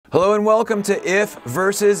Hello and welcome to If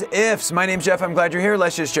versus Ifs. My name's Jeff, I'm glad you're here.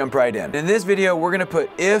 Let's just jump right in. In this video, we're gonna put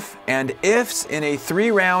if and ifs in a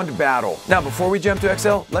 3-round battle. Now, before we jump to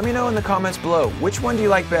Excel, let me know in the comments below, which one do you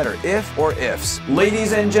like better, if or ifs?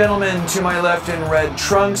 Ladies and gentlemen, to my left in red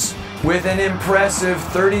trunks, with an impressive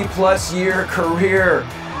 30+ year career,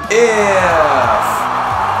 if.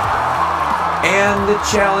 And the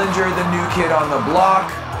challenger, the new kid on the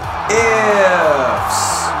block,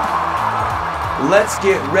 ifs. Let's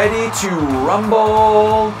get ready to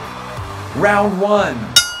rumble. Round 1.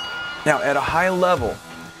 Now, at a high level,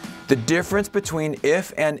 the difference between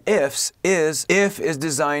if and ifs is if is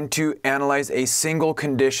designed to analyze a single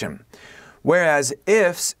condition, whereas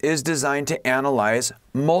ifs is designed to analyze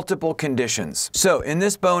multiple conditions. So in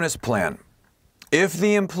this bonus plan, if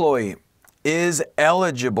the employee is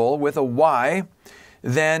eligible with a Y,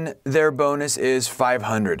 then their bonus is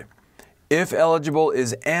 500. If eligible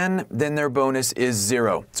is N, then their bonus is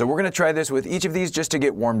 0. So we're going to try this with each of these just to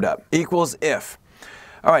get warmed up. Equals if.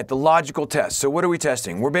 All right, the logical test. So what are we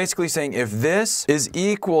testing? We're basically saying if this is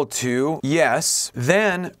equal to yes,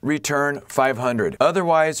 then return 500.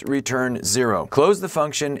 Otherwise, return 0. Close the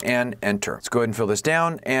function and enter. Let's go ahead and fill this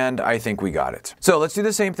down, and I think we got it. So let's do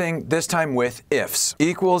the same thing, this time with ifs.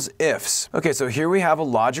 Equals ifs. Okay, so here we have a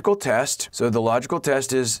logical test. So the logical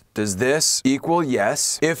test is, does this equal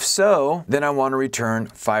yes? If so, then I want to return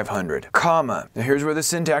 500. Comma. Now here's where the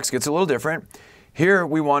syntax gets a little different. Here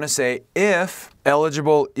we want to say if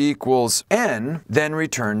eligible equals N, then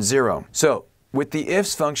return 0. So with the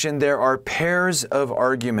ifs function, there are pairs of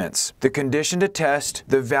arguments. The condition to test,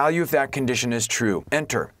 the value if that condition is true.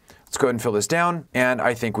 Enter. Let's go ahead and fill this down, and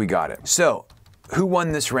I think we got it. So who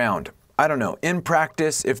won this round? I don't know. In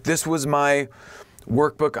practice, if this was my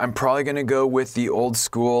workbook, I'm probably going to go with the old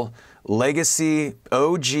school legacy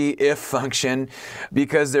OG if function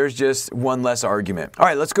because there's just one less argument. All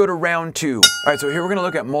right, let's go to round 2. All right, so here we're going to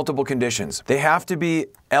look at multiple conditions. They have to be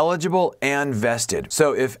eligible and vested.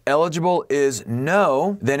 So if eligible is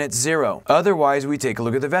no, then it's 0. Otherwise, we take a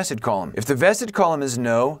look at the vested column. If the vested column is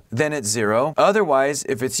no, then it's 0. Otherwise,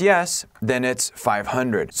 if it's yes, then it's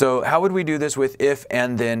 500. So how would we do this with if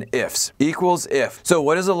and then ifs? Equals if. So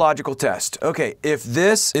what is a logical test? Okay, if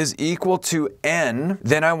this is equal to N,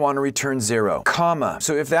 then I want to return 0, comma.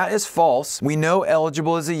 So if that is false, we know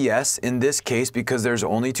eligible is a yes in this case because there's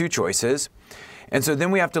only 2 choices. And so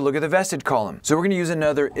then we have to look at the vested column. So we're going to use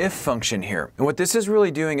another if function here. And what this is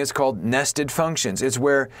really doing is called nested functions. It's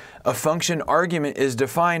where a function argument is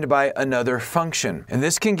defined by another function. And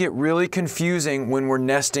this can get really confusing when we're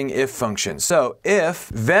nesting if functions. So if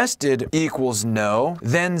vested equals no,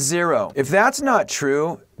 then 0. If that's not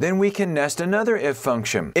true, then we can nest another if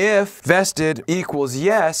function. If vested equals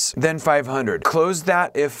yes, then 500. Close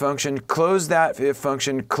that if function, close that if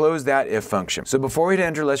function, close that if function. So before we hit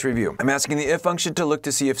enter, let's review. I'm asking the if function to look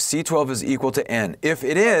to see if C12 is equal to N. If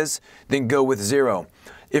it is, then go with 0.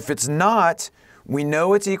 If it's not, we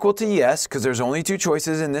know it's equal to yes because there's only 2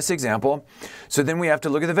 choices in this example. So then we have to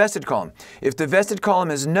look at the vested column. If the vested column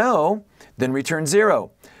is no, then return 0.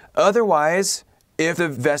 Otherwise, if the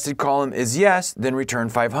vested column is yes, then return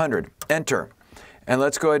 500. Enter. And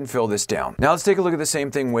let's go ahead and fill this down. Now let's take a look at the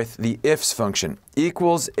same thing with the ifs function.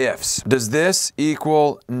 Equals ifs. Does this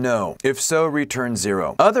equal no? If so, return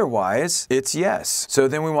 0. Otherwise, it's yes. So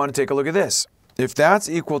then we want to take a look at this. If that's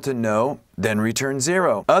equal to no, then return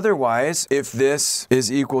 0. Otherwise, if this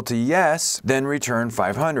is equal to yes, then return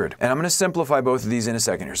 500. And I'm going to simplify both of these in a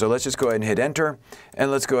second here. So let's just go ahead and hit enter, and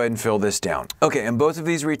let's go ahead and fill this down. Okay, and both of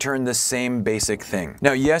these return the same basic thing.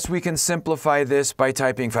 Now, yes, we can simplify this by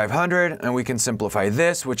typing 500, and we can simplify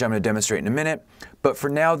this, which I'm going to demonstrate in a minute. But for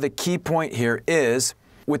now, the key point here is,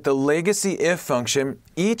 with the legacy if function,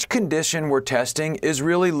 each condition we're testing is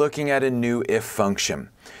really looking at a new if function.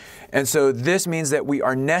 And so this means that we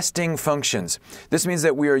are nesting functions. This means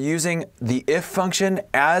that we are using the if function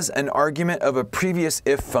as an argument of a previous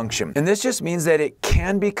if function. And this just means that it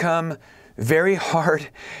can become very hard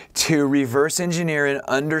to reverse engineer and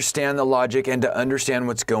understand the logic and to understand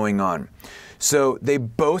what's going on. So they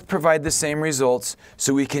both provide the same results,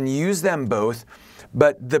 so we can use them both.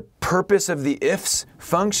 But the purpose of the ifs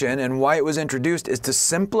function and why it was introduced is to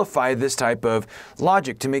simplify this type of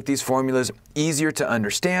logic, to make these formulas easier to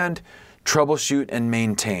understand, troubleshoot, and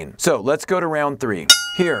maintain. So let's go to round 3.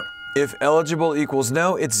 Here, if eligible equals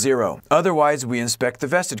no, it's 0. Otherwise, we inspect the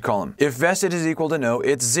vested column. If vested is equal to no,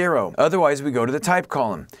 it's 0. Otherwise, we go to the type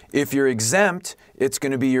column. If you're exempt, it's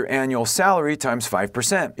going to be your annual salary times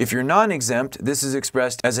 5%. If you're non-exempt, this is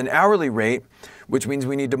expressed as an hourly rate, which means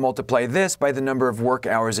we need to multiply this by the number of work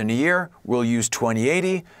hours in a year. We'll use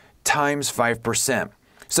 2080 times 5%.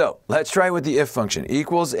 So let's try with the if function.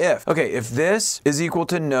 Equals if. Okay, if this is equal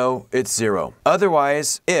to no, it's 0.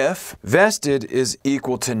 Otherwise, if vested is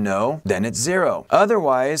equal to no, then it's 0.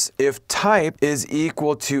 Otherwise, if type is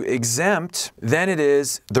equal to exempt, then it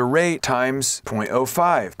is the rate times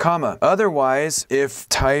 0.05, comma. Otherwise, if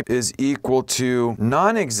type is equal to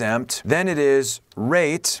non-exempt, then it is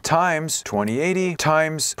rate times 2080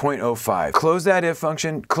 times 0.05. Close that if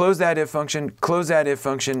function, close that if function, close that if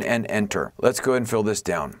function, and enter. Let's go ahead and fill this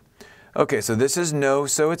down. Okay, so this is no,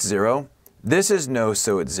 so it's 0. This is no,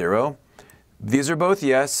 so it's 0. These are both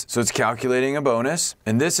yes, so it's calculating a bonus.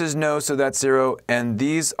 And this is no, so that's 0. And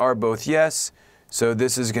these are both yes, so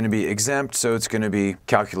this is going to be exempt, so it's going to be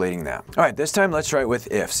calculating that. All right, this time let's try it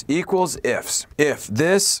with ifs. Equals ifs. If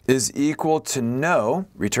this is equal to no,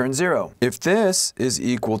 return 0. If this is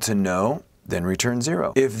equal to no, then return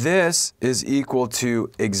 0. If this is equal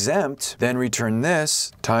to exempt, then return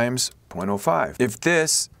this times 0.05. If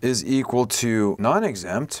this is equal to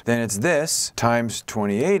non-exempt, then it's this times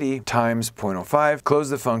 2080 times 0.05. Close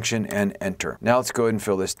the function and enter. Now let's go ahead and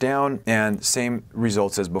fill this down, and same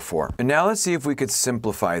results as before. And now let's see if we could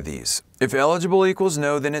simplify these. If eligible equals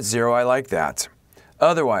no, then it's 0. I like that.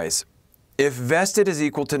 Otherwise, if vested is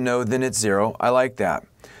equal to no, then it's 0. I like that.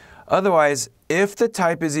 Otherwise, if the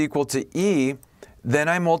type is equal to E, then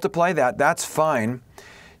I multiply that. That's fine.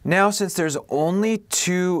 Now, since there's only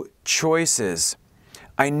 2 choices,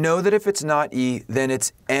 I know that if it's not E, then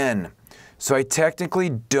it's N. So I technically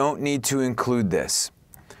don't need to include this.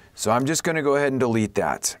 So I'm just going to go ahead and delete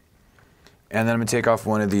that. And then I'm going to take off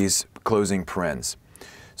one of these closing parens.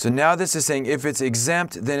 So now this is saying if it's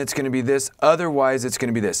exempt, then it's going to be this. Otherwise, it's going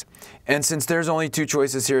to be this. And since there's only 2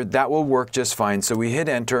 choices here, that will work just fine. So we hit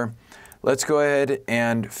enter. Let's go ahead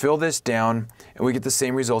and fill this down, and we get the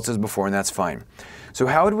same results as before, and that's fine. So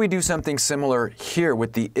how would we do something similar here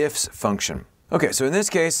with the ifs function? Okay, so in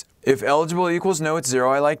this case, if eligible equals no, it's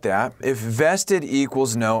 0, I like that. If vested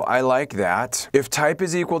equals no, I like that. If type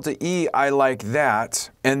is equal to E, I like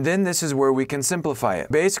that. And then this is where we can simplify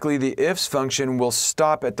it. Basically, the ifs function will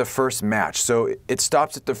stop at the first match. So it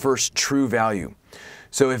stops at the first true value.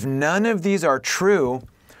 So if none of these are true,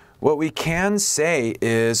 what we can say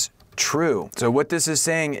is true. So what this is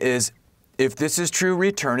saying is, if this is true,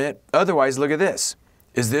 return it. Otherwise, look at this.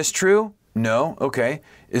 Is this true? No. Okay.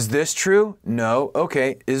 Is this true? No.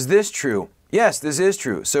 Okay. Is this true? Yes, this is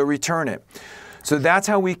true. So return it. So that's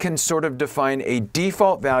how we can sort of define a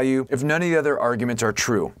default value if none of the other arguments are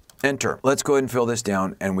true. Enter. Let's go ahead and fill this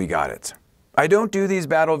down, and we got it. I don't do these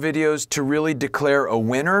battle videos to really declare a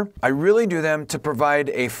winner. I really do them to provide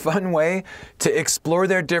a fun way to explore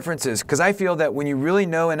their differences, because I feel that when you really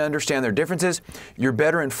know and understand their differences, you're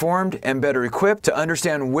better informed and better equipped to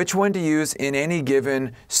understand which one to use in any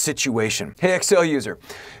given situation. Hey Excel user,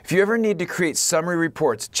 if you ever need to create summary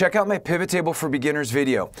reports, check out my Pivot Table for Beginners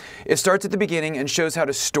video. It starts at the beginning and shows how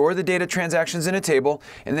to store the data transactions in a table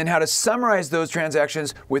and then how to summarize those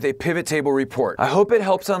transactions with a pivot table report. I hope it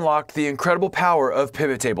helps unlock the incredible power of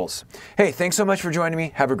pivot tables. Hey, thanks so much for joining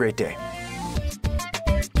me. Have a great day.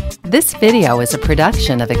 This video is a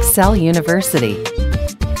production of Excel University.